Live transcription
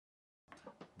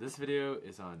This video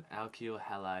is on alkyl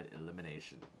halide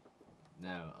elimination.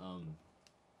 Now,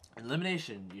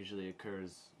 elimination usually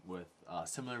occurs with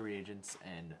similar reagents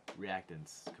and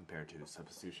reactants compared to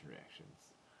substitution reactions.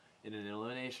 In an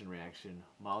elimination reaction,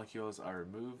 molecules are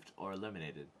removed or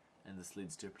eliminated, and this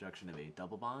leads to production of a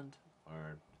double bond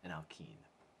or an alkene.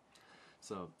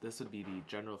 So this would be the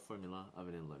general formula of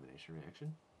an elimination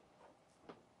reaction.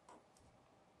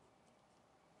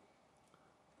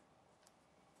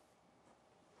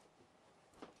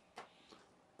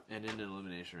 And in an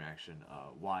elimination reaction,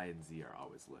 Y and Z are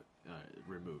always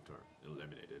removed or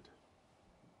eliminated.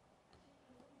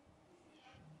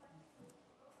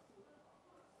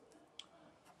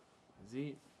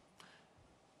 Z,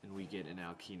 and we get an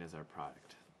alkene as our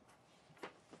product.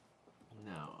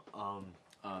 Now,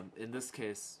 in this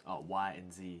case, Y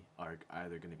and Z are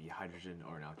either going to be hydrogen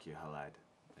or an alkyl halide,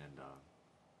 and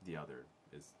the other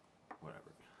is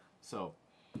whatever. So,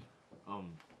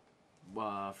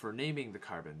 for naming the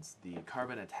carbons, the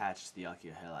carbon attached to the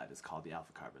alkyl halide is called the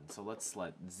alpha carbon. So let's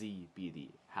let Z be the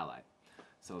halide.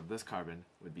 So this carbon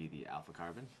would be the alpha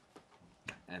carbon,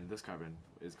 and this carbon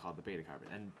is called the beta carbon.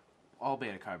 And all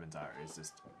beta carbons is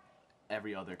just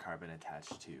every other carbon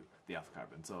attached to the alpha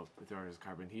carbon. So if there is a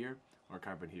carbon here or a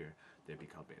carbon here, they'd be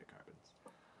called beta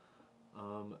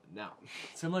carbons. Now,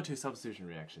 similar to substitution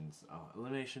reactions,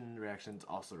 elimination reactions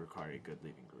also require a good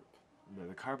leaving group.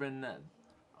 The carbon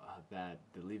that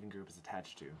the leaving group is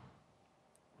attached to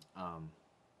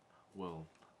will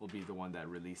be the one that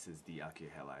releases the alkyl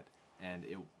halide,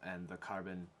 and the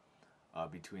carbon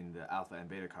between the alpha and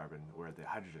beta carbon, where the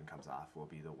hydrogen comes off, will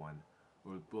be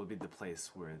the place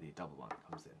where the double bond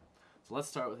comes in. So let's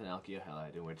start with an alkyl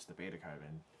halide in which the beta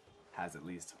carbon has at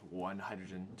least one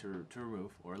hydrogen to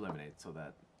remove or eliminate, so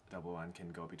that double bond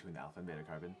can go between the alpha and beta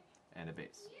carbon and a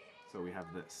base. So we have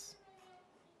this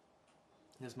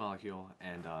molecule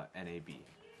and NAB,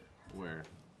 where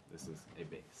this is a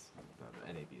base.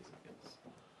 The NAB is a base.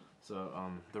 So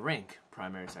the rank,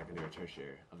 primary, secondary,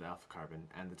 tertiary, of the alpha carbon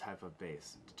and the type of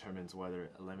base determines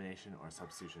whether elimination or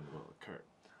substitution will occur.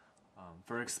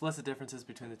 For explicit differences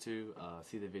between the two,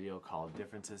 see the video called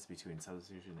Differences Between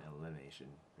Substitution and Elimination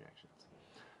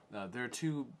Reactions. There are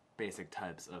two basic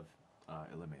types of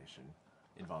elimination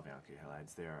involving alkyl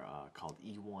halides. They are called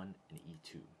E1 and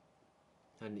E2.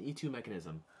 In the E2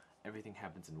 mechanism, everything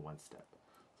happens in one step.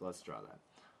 So let's draw that.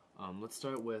 Let's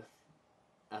start with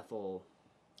ethyl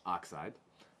oxide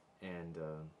and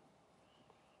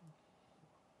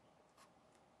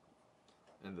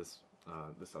the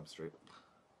substrate.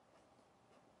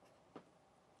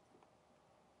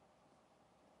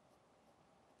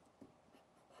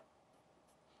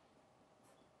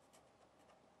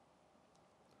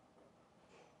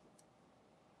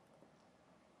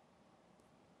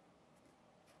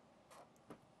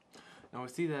 Now we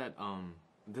see that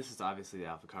this is obviously the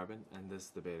alpha carbon and this is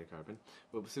the beta carbon,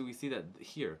 but so we see that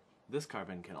here this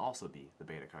carbon can also be the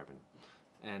beta carbon,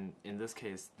 and in this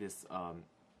case this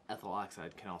ethyl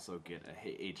oxide can also get a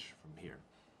H from here,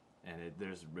 and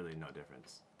there's really no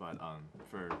difference, but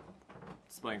for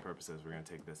displaying purposes we're going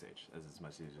to take this H as it's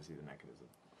much easier to see the mechanism.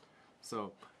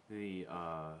 So the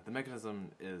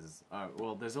mechanism is,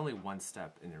 well, there's only one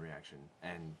step in the reaction,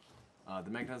 and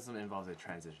the mechanism involves a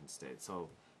transition state. So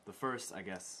the first, I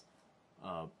guess,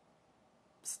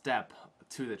 step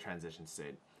to the transition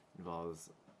state involves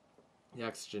the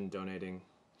oxygen donating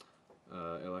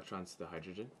electrons to the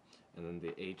hydrogen, and then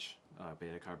the H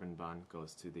beta carbon bond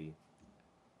goes to the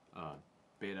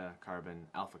beta carbon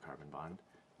alpha carbon bond,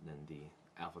 and then the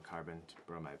alpha carbon to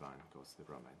bromide bond goes to the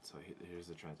bromide. So here's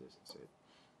the transition state.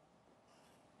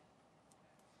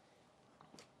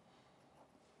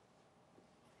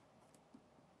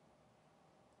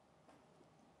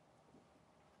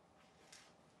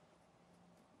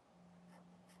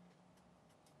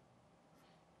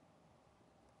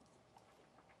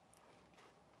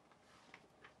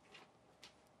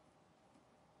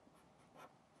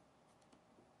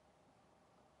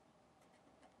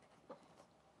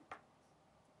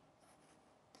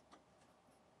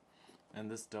 And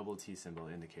this double T symbol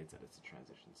indicates that it's a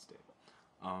transition state.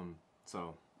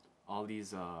 So all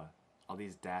these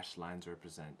dashed lines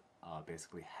represent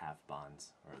basically half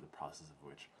bonds, or the process of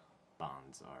which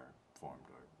bonds are formed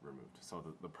or removed. So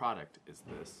the product is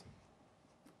this.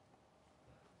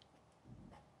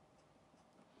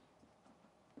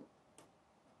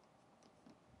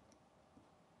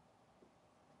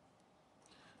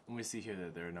 And we see here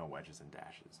that there are no wedges and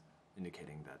dashes,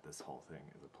 indicating that this whole thing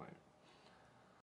is a plane.